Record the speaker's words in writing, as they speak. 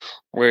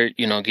we're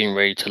getting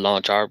ready to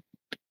launch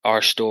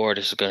our store.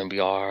 This is going to be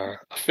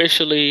our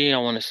officially, I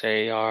want to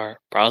say, our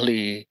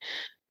probably,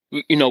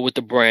 with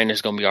the brand,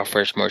 it's going to be our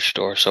first merch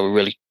store. So we're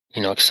really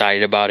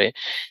excited about it,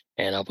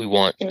 and we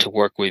want Mm. to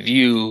work with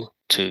you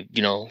to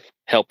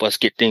help us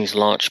get things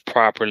launched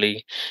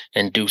properly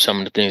and do some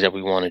of the things that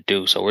we want to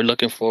do. So we're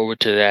looking forward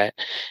to that,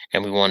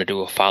 and we want to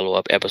do a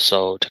follow-up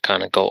episode to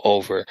kind of go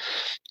over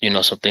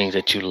some things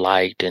that you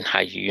liked and how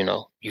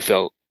you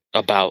felt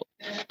about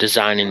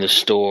designing the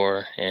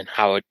store and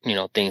how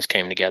things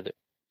came together.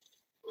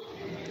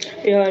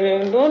 Yeah,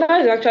 no,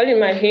 that is actually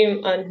my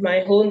aim and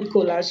my own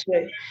goal as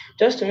well.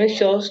 Just to make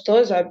sure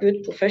stores are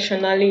built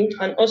professionally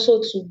and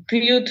also to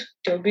build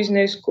your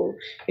business goal.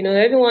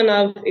 Everyone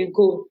have a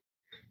goal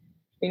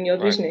in your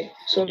Right. business.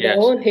 So my Yes.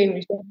 own aim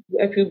is to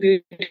help you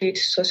build it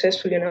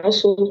successfully and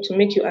also to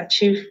make you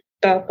achieve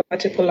that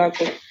particular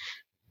goal.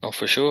 Oh,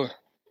 for sure.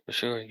 For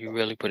sure. You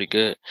really put it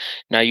good.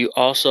 Now you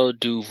also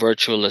do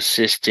virtual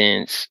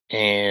assistants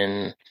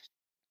and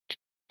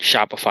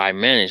Shopify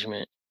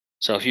management.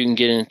 So if you can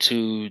get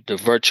into the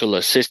virtual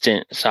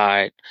assistant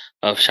side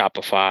of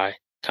Shopify,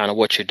 kind of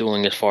what you're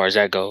doing as far as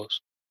that goes.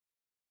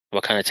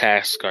 What kind of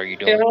tasks are you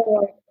Yeah,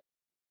 doing?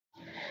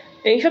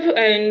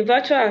 in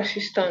virtual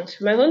assistant,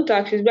 my own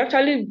tax is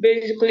actually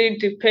basically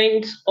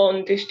depends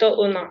on the store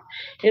owner.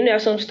 There are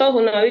some store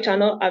owners which are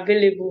not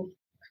available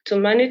to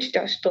manage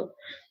their store.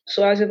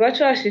 So as a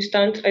virtual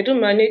assistant, I do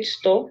manage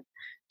store.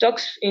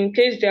 Just in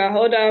case there are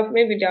other,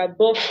 maybe there are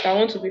bugs that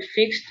want to be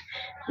fixed,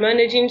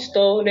 managing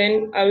store,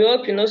 then I will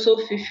help in also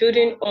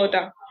fulfilling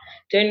order.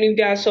 Then if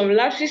there are some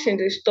lapses in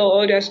the store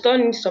or their store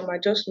needs some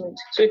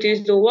adjustments, so it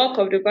is the work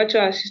of the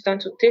virtual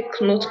assistant to take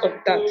note of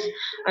that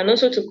and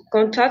also to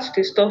contact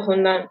the store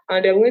owner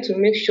and they're going to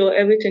make sure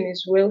everything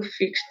is well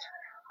fixed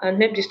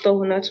and help the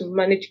store owner to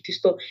manage the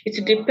store.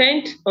 It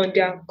depends on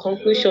their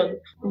conclusion,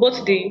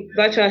 both the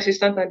virtual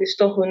assistant and the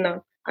store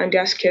owner and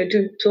their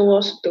schedule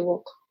towards the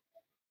work.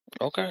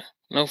 Okay.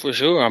 No, for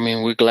sure. I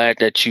mean, we're glad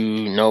that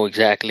you know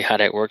exactly how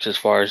that works as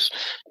far as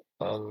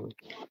um,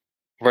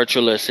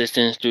 virtual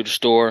assistants through the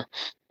store.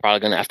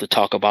 Probably going to have to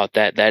talk about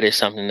that. That is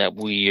something that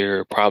we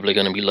are probably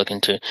going to be looking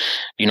to,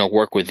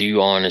 work with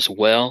you on as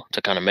well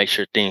to kind of make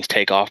sure things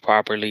take off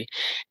properly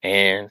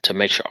and to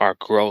make sure our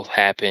growth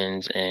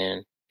happens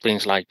and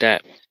things like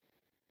that.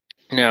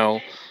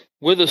 Now,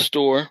 with a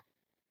store,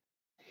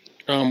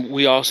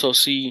 we also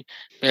see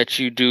that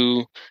you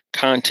do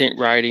content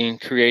writing,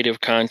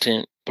 creative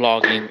content,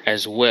 blogging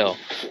as well.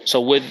 So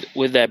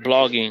with that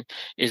blogging,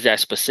 is that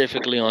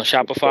specifically on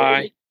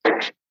Shopify,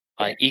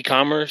 like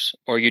e-commerce,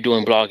 or you're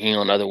doing blogging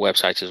on other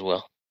websites as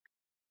well?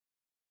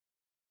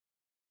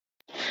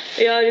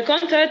 Yeah, the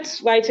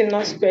content writing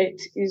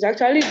aspect is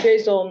actually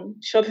based on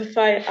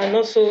Shopify and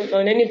also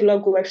on any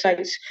blog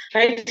websites,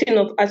 writing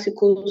of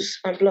articles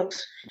and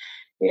blogs.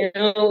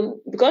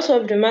 Because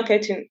of the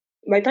marketing,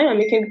 by the time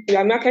you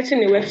are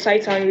marketing a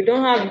website and you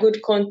don't have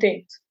good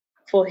content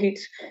for it,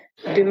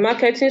 the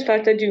marketing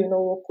strategy will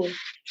not work well.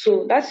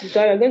 So that is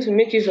why you're going to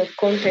make use of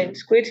content,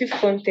 creative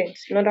content,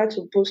 in order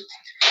to boost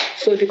it.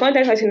 So the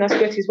content writing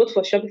aspect is both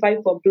for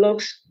Shopify, for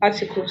blogs,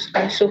 articles,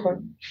 and so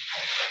on.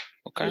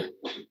 Okay.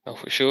 Oh,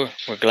 for sure.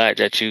 We're glad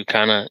that you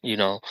kind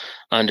of,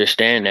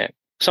 understand that.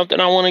 Something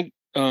I want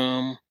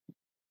to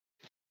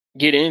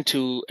get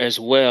into as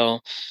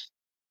well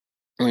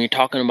when you're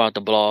talking about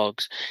the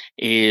blogs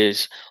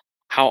is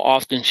how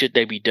often should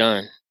they be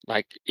done?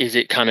 Like, is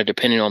it kind of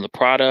depending on the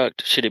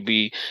product? Should it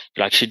be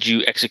like, should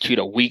you execute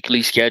a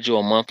weekly schedule,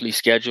 a monthly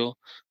schedule?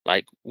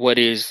 Like, what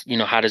is,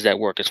 how does that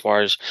work as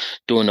far as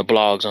doing the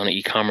blogs on an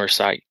e-commerce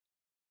site?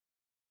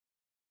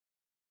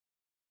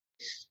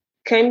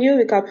 Can you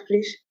recap,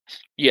 please?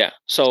 Yeah.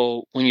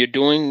 So when you're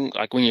doing,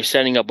 like, when you're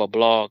setting up a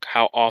blog,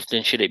 how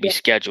often should it be Yeah.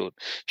 scheduled?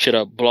 Should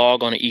a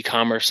blog on an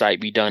e-commerce site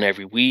be done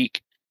every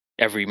week,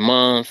 every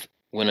month,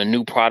 when a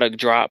new product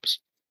drops?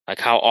 Like,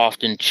 how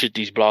often should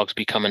these blogs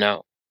be coming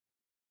out?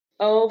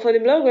 For the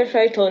blog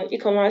website on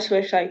e-commerce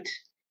website,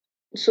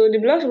 so the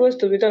blog supposed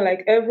to be done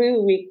like every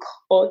week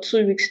or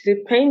 2 weeks,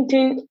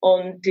 depending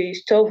on the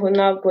store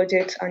owner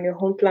budget and your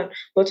home plan.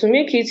 But to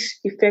make it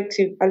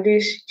effective, at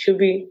least it should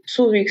be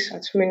 2 weeks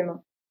at minimum.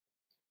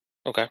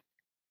 Okay.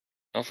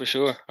 No, for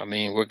sure. I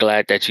mean, we're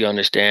glad that you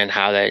understand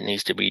how that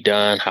needs to be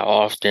done, how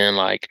often.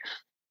 Like,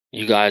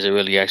 you guys are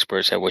really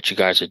experts at what you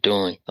guys are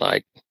doing.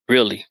 Like,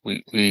 really,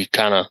 we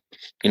kind of,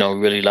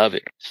 really love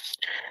it.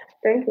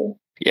 Thank you.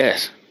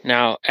 Yes.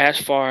 Now, as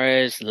far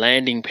as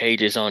landing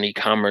pages on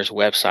e-commerce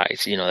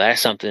websites,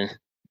 that's something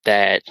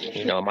that,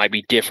 might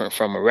be different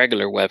from a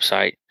regular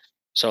website.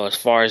 So as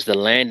far as the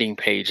landing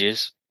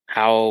pages,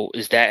 how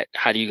is that?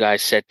 How do you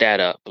guys set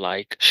that up?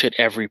 Like, should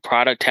every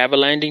product have a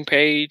landing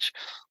page,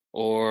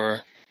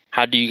 or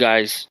how do you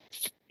guys,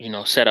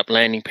 set up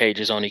landing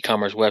pages on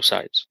e-commerce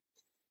websites?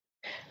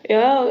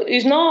 Yeah,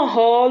 it's not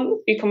all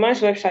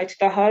e-commerce website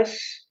that has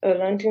a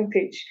landing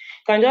page.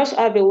 You can just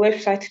have a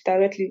website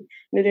directly.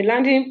 The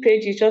landing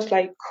page is just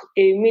like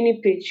a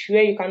mini page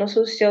where you can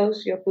also sell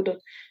your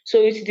product.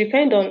 So it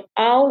depends on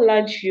how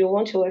large you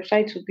want your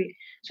website to be.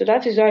 So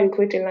that is why we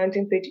create a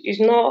landing page. It's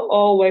not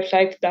all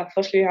websites that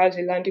firstly has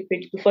a landing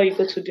page before you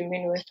go to the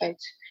main website.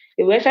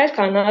 A website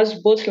can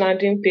have both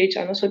landing page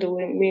and also the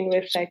main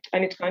website,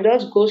 and it can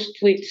just go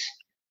straight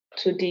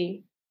to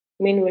the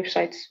main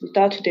website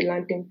without the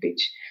landing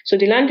page. So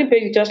the landing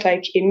page is just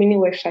like a mini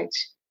website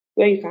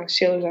where you can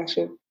sell as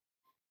well.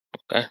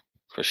 Okay,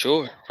 for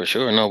sure, for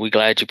sure. No, we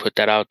glad you put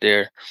that out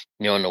there,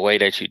 in the way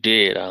that you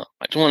did. I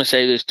just want to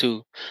say this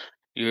too.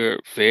 You're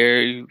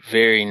very,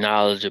 very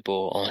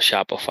knowledgeable on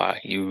Shopify.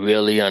 You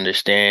really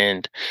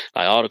understand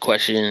like all the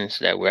questions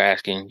that we're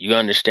asking. You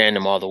understand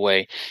them all the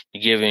way.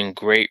 You're giving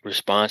great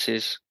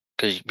responses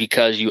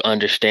because you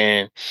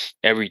understand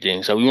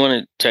everything. So we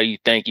want to tell you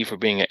thank you for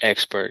being an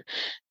expert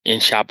in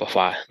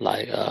Shopify.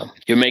 Like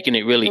you're making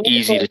it really You're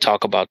easy to welcome.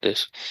 talk about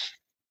this.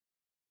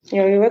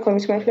 You're welcome.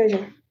 It's my pleasure.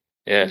 And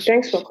Yes.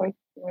 thanks for coming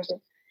as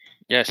well.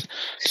 Yes.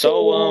 So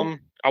So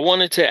I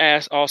wanted to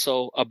ask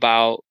also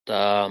about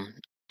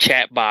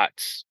chat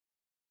bots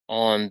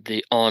on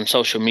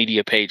social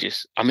media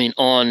pages. I mean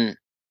on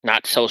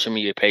not social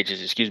media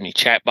pages, excuse me,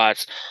 chat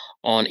bots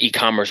on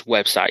e-commerce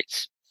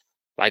websites.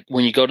 Like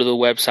when you go to the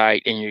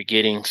website and you're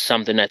getting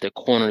something at the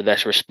corner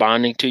that's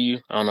responding to you.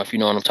 I don't know if you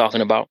know what I'm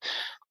talking about.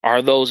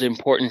 Are those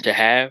important to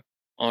have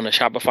on a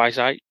Shopify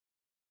site?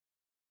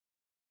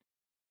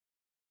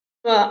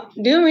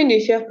 do you mean the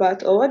share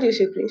part or what do you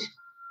say, please?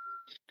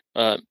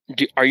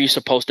 Are you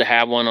supposed to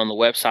have one on the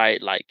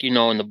website? Like, in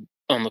the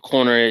on the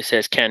corner it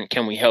says, "Can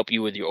we help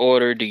you with your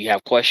order? Do you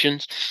have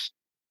questions?"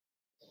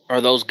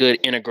 Are those good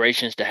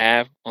integrations to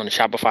have on the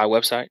Shopify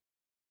website?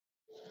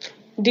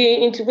 The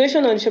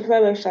integration on the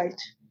Shopify website.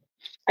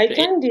 I The,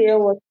 can't hear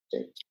what you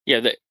said. yeah,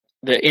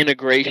 the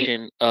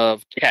integration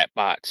of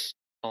chatbots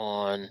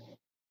on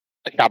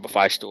a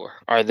Shopify store.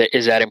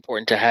 Is that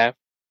important to have?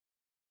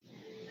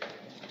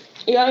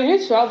 Yeah, you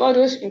need to have all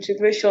those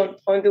integration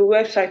on the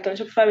website, on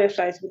Shopify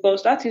website,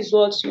 because that is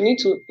what you need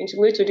to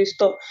integrate to the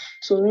store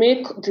to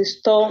make the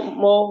store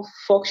more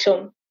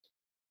function.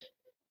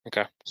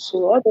 Okay. So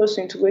all those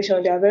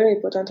integration they are very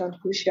important and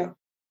crucial.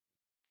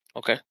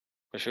 Okay.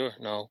 For sure.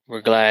 No,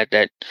 we're glad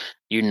that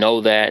you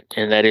know that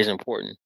and that is important.